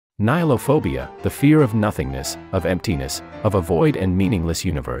Nihilophobia, the fear of nothingness, of emptiness, of a void and meaningless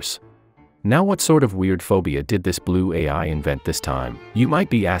universe. Now what sort of weird phobia did this blue AI invent this time, you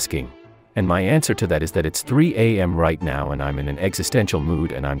might be asking? And my answer to that is that it's 3 AM right now and I'm in an existential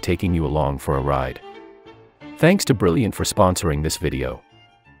mood and I'm taking you along for a ride. Thanks to Brilliant for sponsoring this video.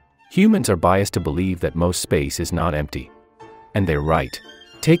 Humans are biased to believe that most space is not empty. And they're right.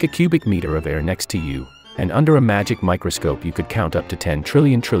 Take a cubic meter of air next to you, and under a magic microscope you could count up to 10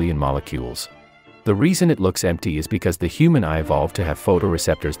 trillion molecules. The reason it looks empty is because the human eye evolved to have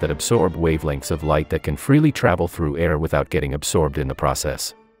photoreceptors that absorb wavelengths of light that can freely travel through air without getting absorbed in the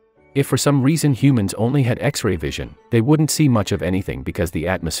process. If for some reason humans only had X-ray vision, they wouldn't see much of anything because the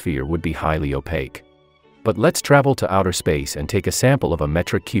atmosphere would be highly opaque. But let's travel to outer space and take a sample of a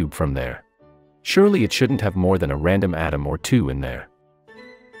metric cube from there. Surely it shouldn't have more than a random atom or two in there.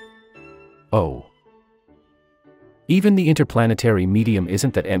 Oh. Even the interplanetary medium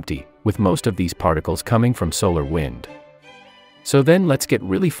isn't that empty, with most of these particles coming from solar wind. So then let's get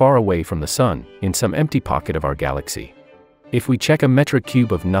really far away from the sun, in some empty pocket of our galaxy. If we check a metric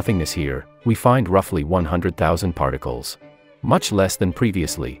cube of nothingness here, we find roughly 100,000 particles. Much less than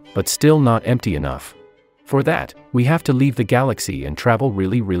previously, but still not empty enough. For that, we have to leave the galaxy and travel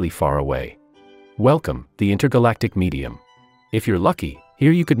really far away. Welcome, the intergalactic medium. If you're lucky,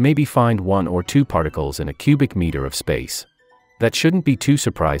 here you could maybe find 1 or 2 particles in a cubic meter of space. That shouldn't be too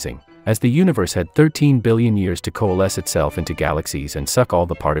surprising, as the universe had 13 billion years to coalesce itself into galaxies and suck all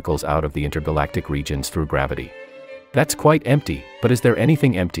the particles out of the intergalactic regions through gravity. That's quite empty, but is there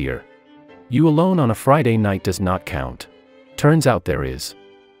anything emptier? You alone on a Friday night does not count. Turns out there is.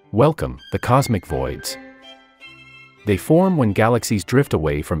 Welcome, the cosmic voids. They form when galaxies drift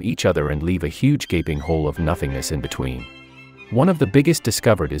away from each other and leave a huge gaping hole of nothingness in between. One of the biggest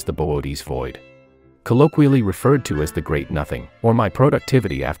discovered is the Boötes void. Colloquially referred to as the Great Nothing, or my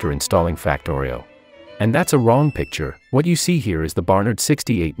productivity after installing Factorio. And that's a wrong picture. What you see here is the Barnard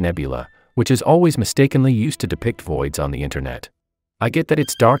 68 Nebula, which is always mistakenly used to depict voids on the internet. I get that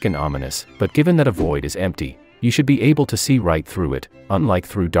it's dark and ominous, but given that a void is empty, you should be able to see right through it, unlike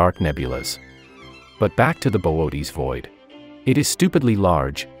through dark nebulas. But back to the Boötes void. It is stupidly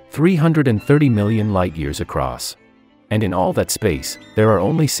large, 330 million light-years across. And in all that space, there are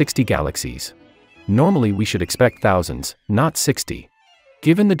only 60 galaxies. Normally we should expect thousands, not 60.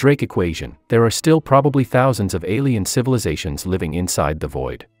 Given the Drake equation, there are still probably thousands of alien civilizations living inside the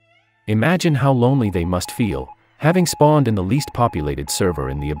void. Imagine how lonely they must feel, having spawned in the least populated server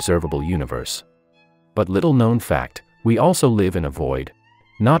in the observable universe. But little known fact, we also live in a void.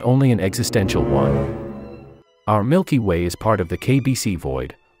 Not only an existential one. Our Milky Way is part of the KBC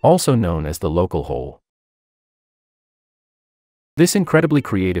void, also known as the local hole. This incredibly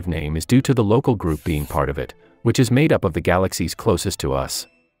creative name is due to the local group being part of it, which is made up of the galaxies closest to us.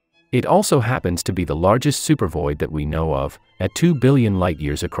 It also happens to be the largest supervoid that we know of, at 2 billion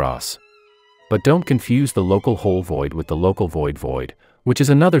light-years across. But don't confuse the local hole void with the local void, which is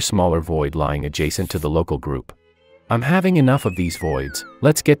another smaller void lying adjacent to the local group. I'm having enough of these voids,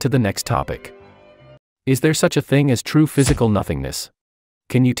 let's get to the next topic. Is there such a thing as true physical nothingness?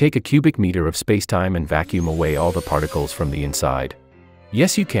 Can you take a cubic meter of spacetime and vacuum away all the particles from the inside?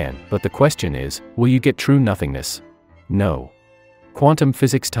 Yes you can, but the question is, will you get true nothingness? No. Quantum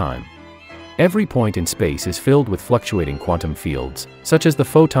physics time. Every point in space is filled with fluctuating quantum fields, such as the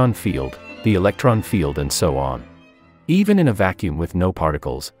photon field, the electron field and so on. Even in a vacuum with no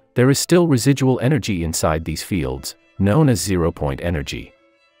particles, there is still residual energy inside these fields, known as zero-point energy.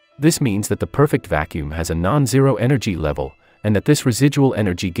 This means that the perfect vacuum has a non-zero energy level, and that this residual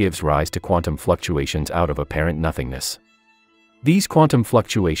energy gives rise to quantum fluctuations out of apparent nothingness. These quantum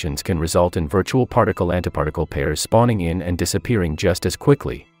fluctuations can result in virtual particle-antiparticle pairs spawning in and disappearing just as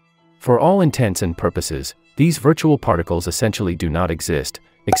quickly. For all intents and purposes, these virtual particles essentially do not exist,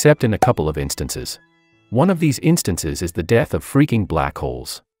 except in a couple of instances. One of these instances is the death of freaking black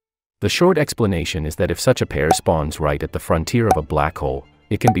holes. The short explanation is that if such a pair spawns right at the frontier of a black hole,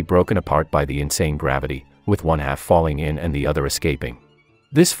 it can be broken apart by the insane gravity, with one half falling in and the other escaping.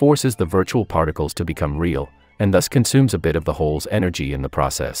 This forces the virtual particles to become real, and thus consumes a bit of the hole's energy in the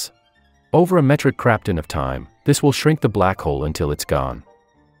process. Over a metric crapton of time, this will shrink the black hole until it's gone.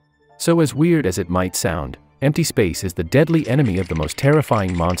 So as weird as it might sound, empty space is the deadly enemy of the most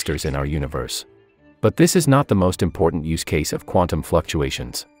terrifying monsters in our universe. But this is not the most important use case of quantum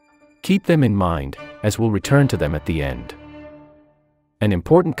fluctuations. Keep them in mind, as we'll return to them at the end. An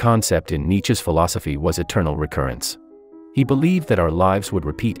important concept in Nietzsche's philosophy was eternal recurrence. He believed that our lives would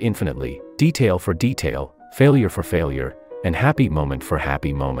repeat infinitely, detail for detail, failure for failure, and happy moment for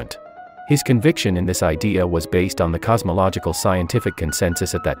happy moment. His conviction in this idea was based on the cosmological scientific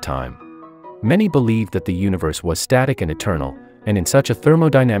consensus at that time. Many believed that the universe was static and eternal, and in such a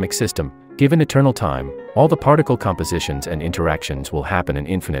thermodynamic system, given eternal time, all the particle compositions and interactions will happen an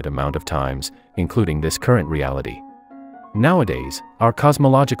infinite amount of times, including this current reality. Nowadays, our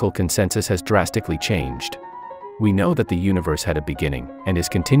cosmological consensus has drastically changed. We know that the universe had a beginning, and is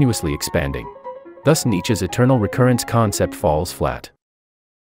continuously expanding. Thus Nietzsche's eternal recurrence concept falls flat.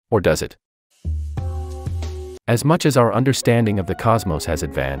 Or does it? As much as our understanding of the cosmos has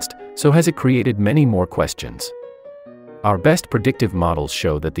advanced, so has it created many more questions. Our best predictive models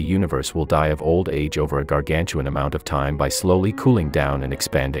show that the universe will die of old age over a gargantuan amount of time by slowly cooling down and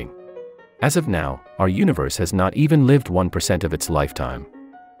expanding. As of now, our universe has not even lived 1% of its lifetime.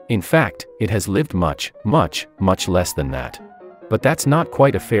 In fact, it has lived much, much, much less than that. But that's not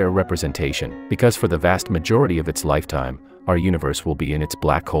quite a fair representation, because for the vast majority of its lifetime, our universe will be in its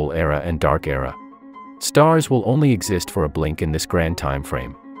black hole era and dark era. Stars will only exist for a blink in this grand time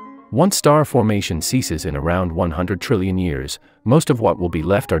frame. Once star formation ceases in around 100 trillion years, most of what will be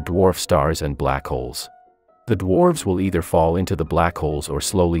left are dwarf stars and black holes. The dwarves will either fall into the black holes or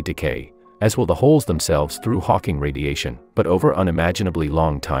slowly decay, as will the holes themselves through Hawking radiation, but over unimaginably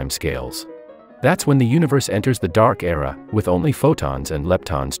long time scales. That's when the universe enters the dark era, with only photons and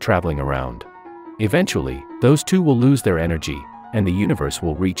leptons traveling around. Eventually, those two will lose their energy, and the universe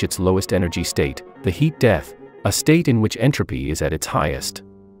will reach its lowest energy state, the heat death, a state in which entropy is at its highest.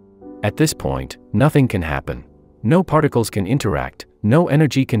 At this point, nothing can happen. No particles can interact, no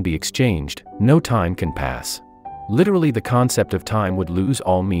energy can be exchanged, no time can pass. Literally, the concept of time would lose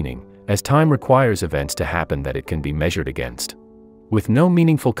all meaning, as time requires events to happen that it can be measured against. With no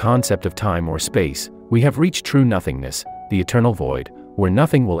meaningful concept of time or space, we have reached true nothingness, the eternal void, where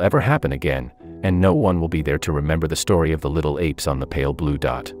nothing will ever happen again, and no one will be there to remember the story of the little apes on the pale blue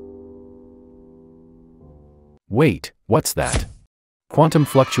dot. Wait, what's that? Quantum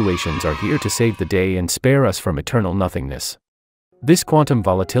fluctuations are here to save the day and spare us from eternal nothingness. This quantum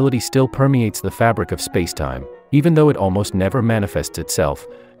volatility still permeates the fabric of spacetime, even though it almost never manifests itself,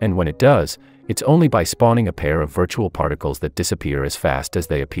 and when it does, it's only by spawning a pair of virtual particles that disappear as fast as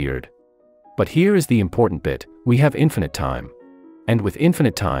they appeared. But here is the important bit: we have infinite time. And with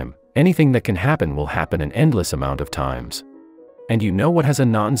infinite time, anything that can happen will happen an endless amount of times. And you know what has a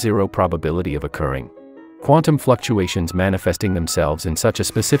non-zero probability of occurring? Quantum fluctuations manifesting themselves in such a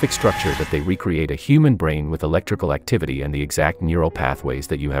specific structure that they recreate a human brain with electrical activity and the exact neural pathways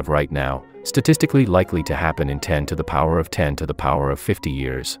that you have right now, statistically likely to happen in 10 to the power of 10 to the power of 50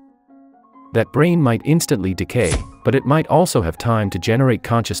 years. That brain might instantly decay, but it might also have time to generate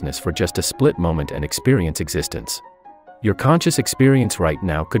consciousness for just a split moment and experience existence. Your conscious experience right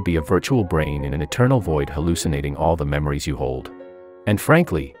now could be a virtual brain in an eternal void hallucinating all the memories you hold. And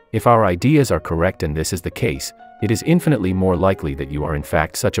frankly, if our ideas are correct and this is the case, it is infinitely more likely that you are in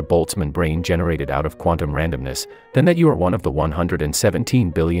fact such a Boltzmann brain generated out of quantum randomness, than that you are one of the 117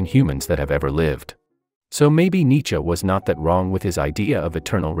 billion humans that have ever lived. So maybe Nietzsche was not that wrong with his idea of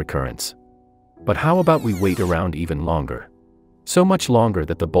eternal recurrence. But how about we wait around even longer? So much longer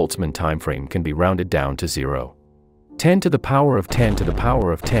that the Boltzmann timeframe can be rounded down to 0. 10 to the power of 10 to the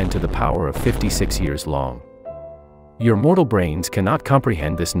power of 10 to the power of 56 years long. Your mortal brains cannot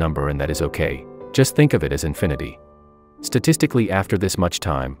comprehend this number, and that is okay. Just think of it as infinity. Statistically, after this much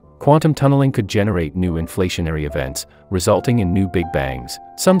time, quantum tunneling could generate new inflationary events, resulting in new big bangs,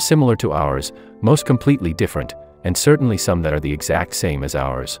 some similar to ours, most completely different, and certainly some that are the exact same as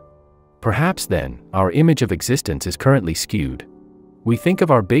ours. Perhaps then, our image of existence is currently skewed. We think of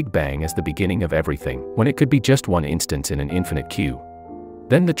our Big Bang as the beginning of everything, when it could be just one instance in an infinite queue.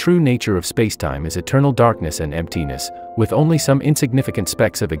 Then the true nature of spacetime is eternal darkness and emptiness, with only some insignificant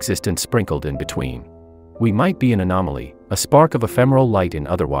specks of existence sprinkled in between. We might be an anomaly, a spark of ephemeral light in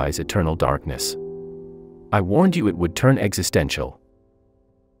otherwise eternal darkness. I warned you it would turn existential.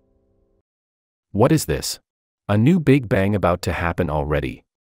 What is this? A new Big Bang about to happen already?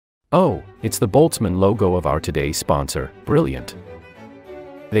 Oh, it's the Boltzmann logo of our today's sponsor, Brilliant.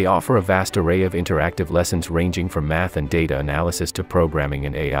 They offer a vast array of interactive lessons ranging from math and data analysis to programming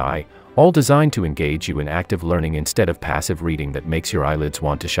and AI, all designed to engage you in active learning instead of passive reading that makes your eyelids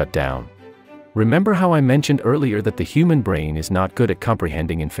want to shut down. Remember how I mentioned earlier that the human brain is not good at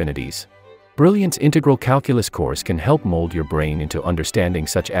comprehending infinities? Brilliant's Integral Calculus course can help mold your brain into understanding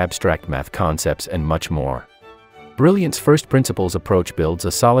such abstract math concepts and much more. Brilliant's first principles approach builds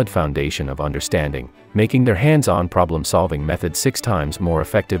a solid foundation of understanding, making their hands-on problem-solving method 6 times more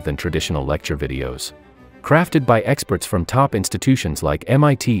effective than traditional lecture videos. Crafted by experts from top institutions like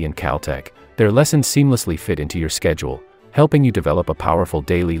MIT and Caltech, their lessons seamlessly fit into your schedule, helping you develop a powerful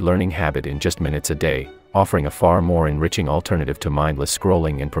daily learning habit in just minutes a day, offering a far more enriching alternative to mindless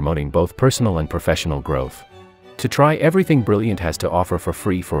scrolling and promoting both personal and professional growth. To try everything Brilliant has to offer for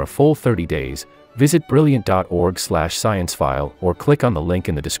free for a full 30 days, visit brilliant.org/sciencefile or click on the link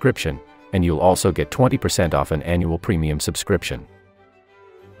in the description, and you'll also get 20% off an annual premium subscription.